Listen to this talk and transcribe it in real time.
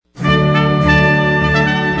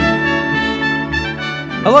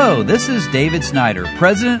Hello, this is David Snyder,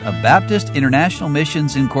 President of Baptist International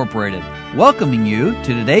Missions Incorporated, welcoming you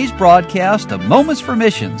to today's broadcast of Moments for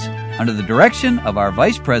Missions under the direction of our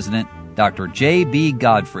Vice President, Dr. J.B.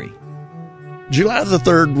 Godfrey. July the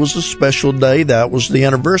 3rd was a special day. That was the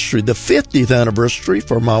anniversary, the 50th anniversary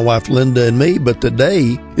for my wife Linda and me. But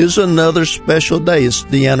today is another special day. It's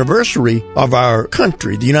the anniversary of our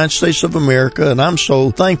country, the United States of America. And I'm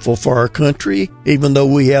so thankful for our country, even though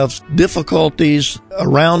we have difficulties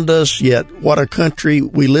around us, yet what a country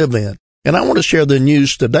we live in. And I want to share the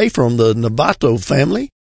news today from the Novato family.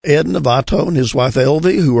 Ed Novato and his wife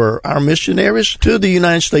Elvie, who are our missionaries to the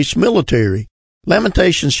United States military.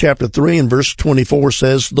 Lamentations chapter 3 and verse 24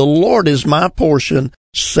 says, "The Lord is my portion,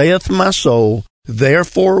 saith my soul,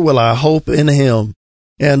 therefore will I hope in him."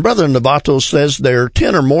 And Brother Novato says there are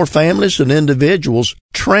 10 or more families and individuals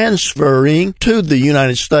transferring to the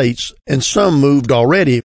United States, and some moved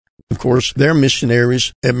already. Of course, they're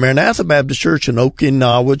missionaries at Maranatha Baptist Church in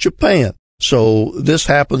Okinawa, Japan. So this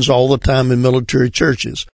happens all the time in military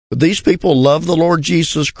churches. But these people love the Lord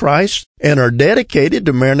Jesus Christ and are dedicated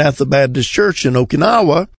to Maranatha Baptist Church in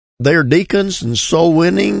Okinawa. They're deacons and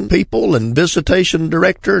soul-winning people and visitation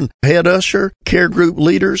director and head usher, care group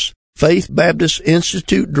leaders, Faith Baptist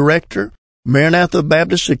Institute director, Maranatha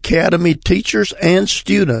Baptist Academy teachers and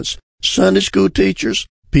students, Sunday school teachers,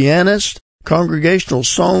 pianists, congregational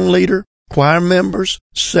song leader, choir members,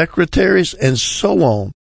 secretaries, and so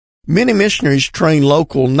on. Many missionaries train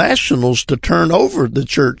local nationals to turn over the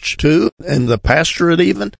church to, and the pastorate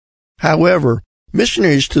even. However,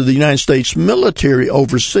 missionaries to the United States military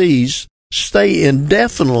overseas stay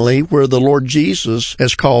indefinitely where the Lord Jesus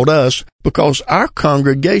has called us because our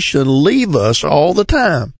congregation leave us all the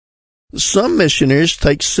time. Some missionaries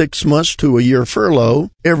take 6 months to a year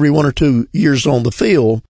furlough every 1 or 2 years on the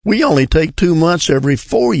field. We only take 2 months every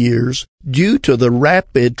 4 years due to the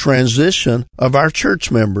rapid transition of our church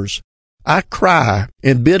members. I cry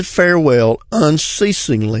and bid farewell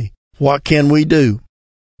unceasingly. What can we do?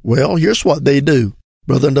 Well, here's what they do.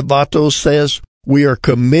 Brother Novato says, we are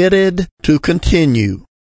committed to continue.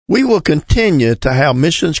 We will continue to have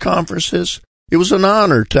missions conferences. It was an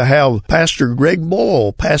honor to have Pastor Greg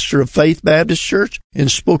Boyle, pastor of Faith Baptist Church in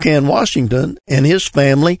Spokane, Washington, and his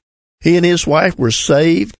family. He and his wife were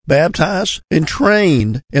saved, baptized, and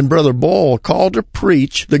trained, and Brother Boyle called to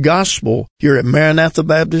preach the gospel here at Maranatha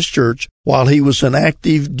Baptist Church while he was an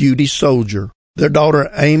active duty soldier. Their daughter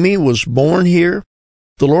Amy was born here.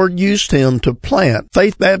 The Lord used him to plant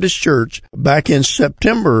Faith Baptist Church back in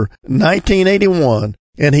September 1981,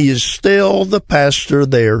 and he is still the pastor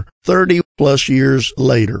there 30-plus years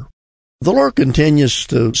later. The Lord continues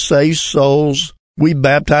to save souls. We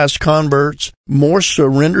baptize converts, more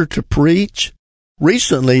surrender to preach.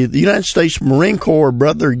 Recently, the United States Marine Corps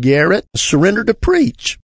Brother Garrett surrendered to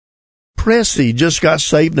preach. Pressy just got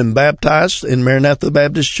saved and baptized in Maranatha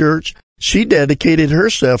Baptist Church. She dedicated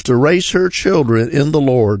herself to raise her children in the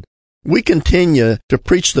Lord. We continue to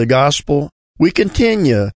preach the gospel. We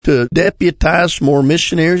continue to deputize more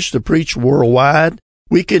missionaries to preach worldwide.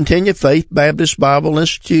 We continue Faith Baptist Bible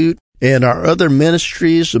Institute and our other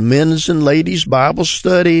ministries, the men's and ladies' Bible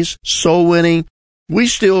studies, soul winning. We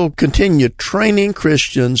still continue training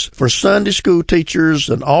Christians for Sunday school teachers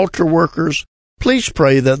and altar workers. Please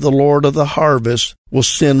pray that the Lord of the harvest will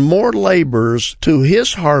send more laborers to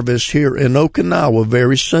his harvest here in Okinawa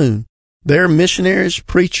very soon. There are missionaries,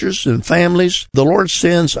 preachers, and families the Lord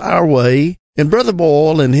sends our way. And Brother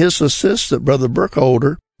Boyle and his assistant, Brother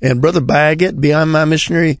Burkholder, and Brother Baggett, behind my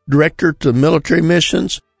missionary director to military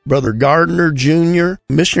missions, Brother Gardner, Jr.,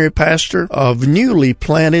 missionary pastor of newly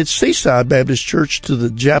planted Seaside Baptist Church to the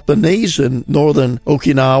Japanese in northern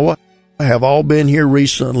Okinawa, have all been here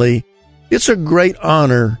recently. It's a great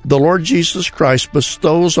honor the Lord Jesus Christ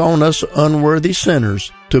bestows on us unworthy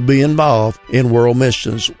sinners to be involved in world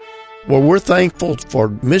missions. Well, we're thankful for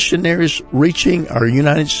missionaries reaching our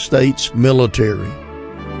United States military.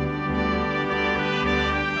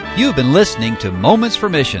 You've been listening to Moments for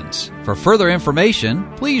Missions. For further information,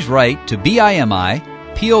 please write to BIMI,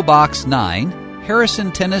 P.O. Box 9,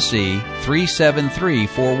 Harrison, Tennessee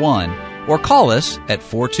 37341, or call us at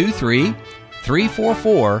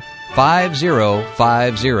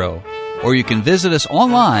 423-344-5050. Or you can visit us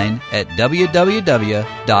online at www.bimi.org.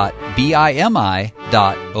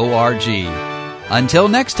 Until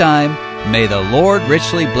next time, may the Lord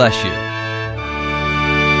richly bless you.